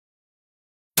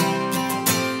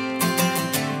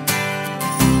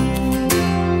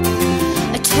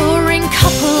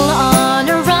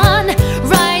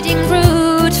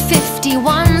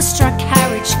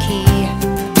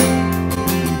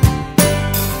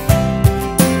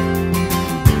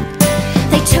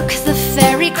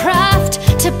craft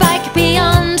to bike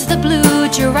beyond the blue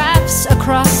giraffes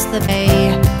across the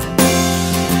bay.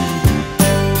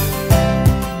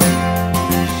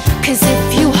 'Cause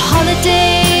if you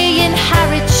holiday in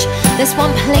Harwich, there's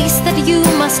one place that you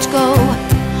must go.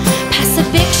 Past the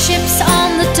big ships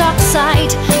on the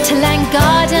dockside to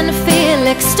Langard and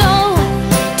Felixstowe,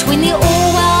 between the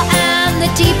Orwell and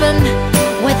the Deben,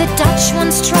 where the Dutch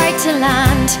once tried to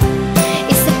land.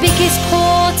 It's the biggest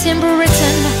port in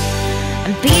Britain,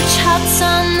 and beach huts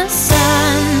on the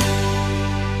sand.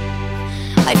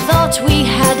 I thought we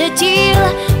had a deal,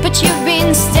 but you've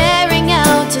been staring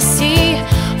out to sea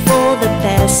for the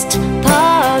best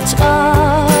part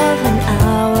of an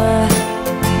hour.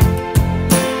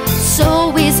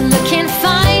 Zoe's looking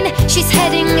fine, she's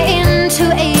heading into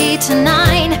 8 and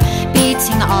 9,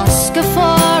 beating Oscar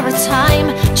for a time.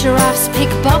 Giraffes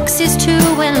pick boxes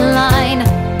two in line.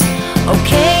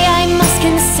 Okay, I must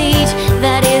concede,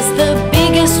 that is the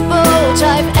biggest boat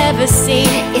I've ever seen.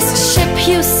 It's a ship,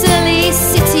 you silly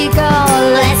city girl,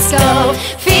 let's go.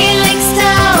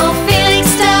 Felixstowe,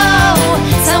 Felixstowe,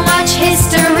 so much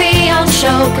history on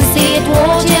show, 'cause the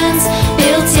Edwardians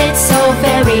built it so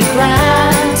very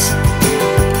grand.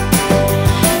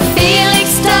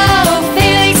 Felixstowe,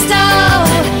 Felixstowe,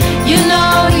 you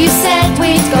know you said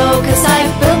we'd go, 'cause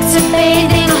I've booked a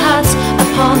bathing hut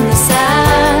upon the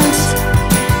sand.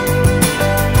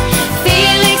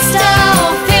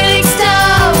 Felixstowe,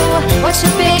 Felixstowe, watch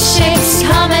the big ships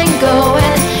come and go,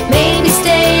 and maybe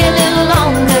stay a little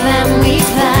longer than we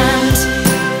planned.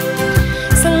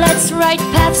 So let's ride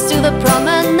paths to the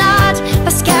promenade,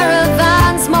 bus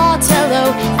caravans, Martello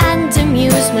and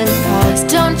amusement parks.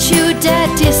 Don't you dare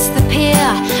disappear,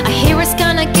 I hear it's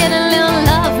gonna get a little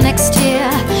love next year.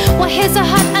 Well, here's a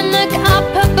hut and look up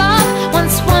above,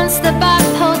 once the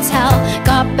Bath Hotel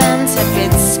got bent a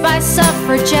bit by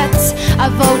suffragettes. I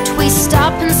vote we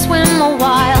stop and swim a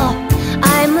while.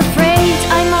 I'm afraid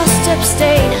I must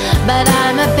abstain, but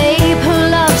I'm a babe who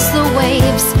loves the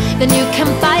waves. Then you can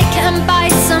bike and buy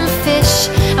some fish,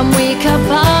 and we can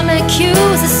barbecue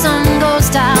as the sun goes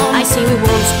down. I see we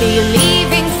won't be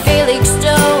leaving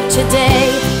Felixstowe today.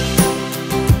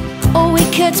 Or we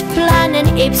could plan an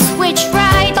Ipswich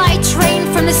ride by train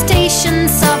from the station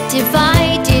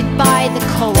subdivided by the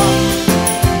co-op.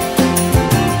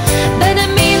 But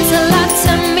it means a lot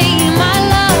to me, my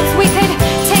love. We could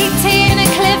take tea in a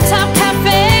cliff-top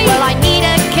cafe. Well, I need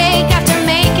a cake after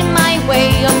making my way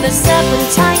up the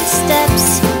Serpentine steps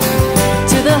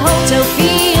to the Hotel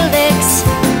Felix.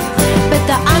 But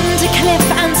the Undercliff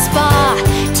and Spa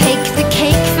take the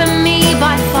cake for me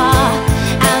by far,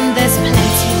 and there's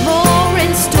plenty more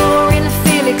in store in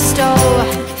Felixstowe.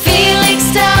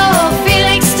 Felixstowe,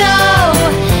 Felixstowe,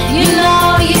 you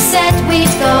know you said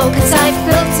we'd go, 'cause I've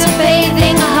built a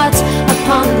bathing hut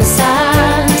upon the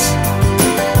sand.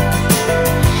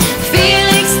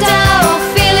 Felixstowe,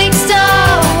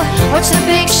 Felixstowe, watch the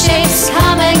big ships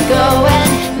come and go, and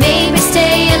maybe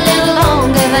stay a little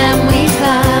longer than we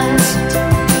planned.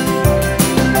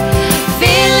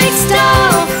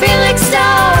 Felixstowe,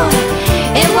 Felixstowe,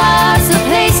 it was a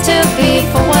place to be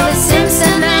for Wallace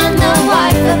Simpson and the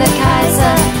wife of the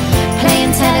Kaiser,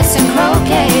 playing tennis and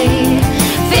croquet.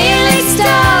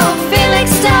 Felixstowe,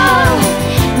 Felixstowe,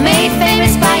 made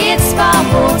famous by its spa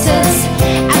waters,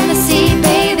 and the sea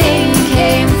bathing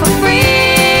came for free.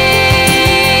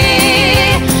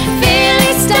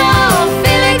 Felixstowe,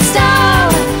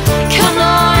 Felixstowe, come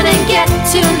on and get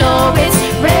to know its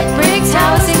red brick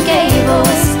towers and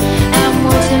gables and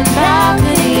wooden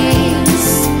balconies.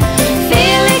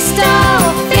 Felixstowe,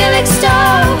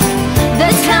 Felixstowe, the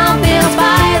town built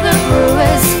by the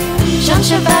brewers, Jean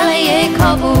Chevalier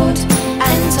cobbled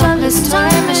and Thomas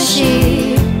time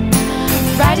machine,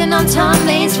 riding on Tom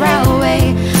Lane's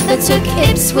railway that took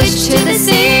Ipswich to the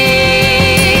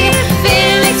sea.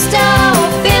 Felixstowe,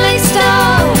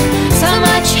 Felixstowe, so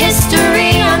much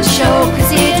history on show, 'cause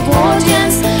the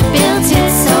Edwardians built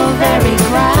it so very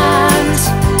grand.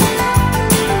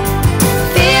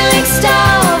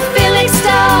 Felixstowe,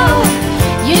 Felixstowe,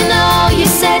 you know you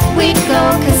said we'd go,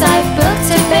 'cause I've built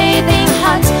a bathing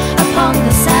hut upon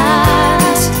the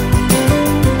sand.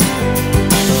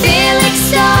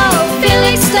 Felixstowe,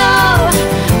 Felixstowe,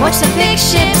 watch the big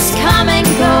ships come and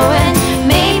go, and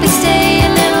maybe stay a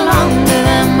little longer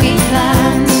than we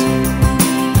planned.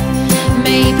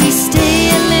 Maybe stay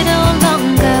a little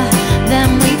longer than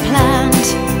we planned.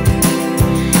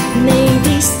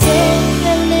 Maybe stay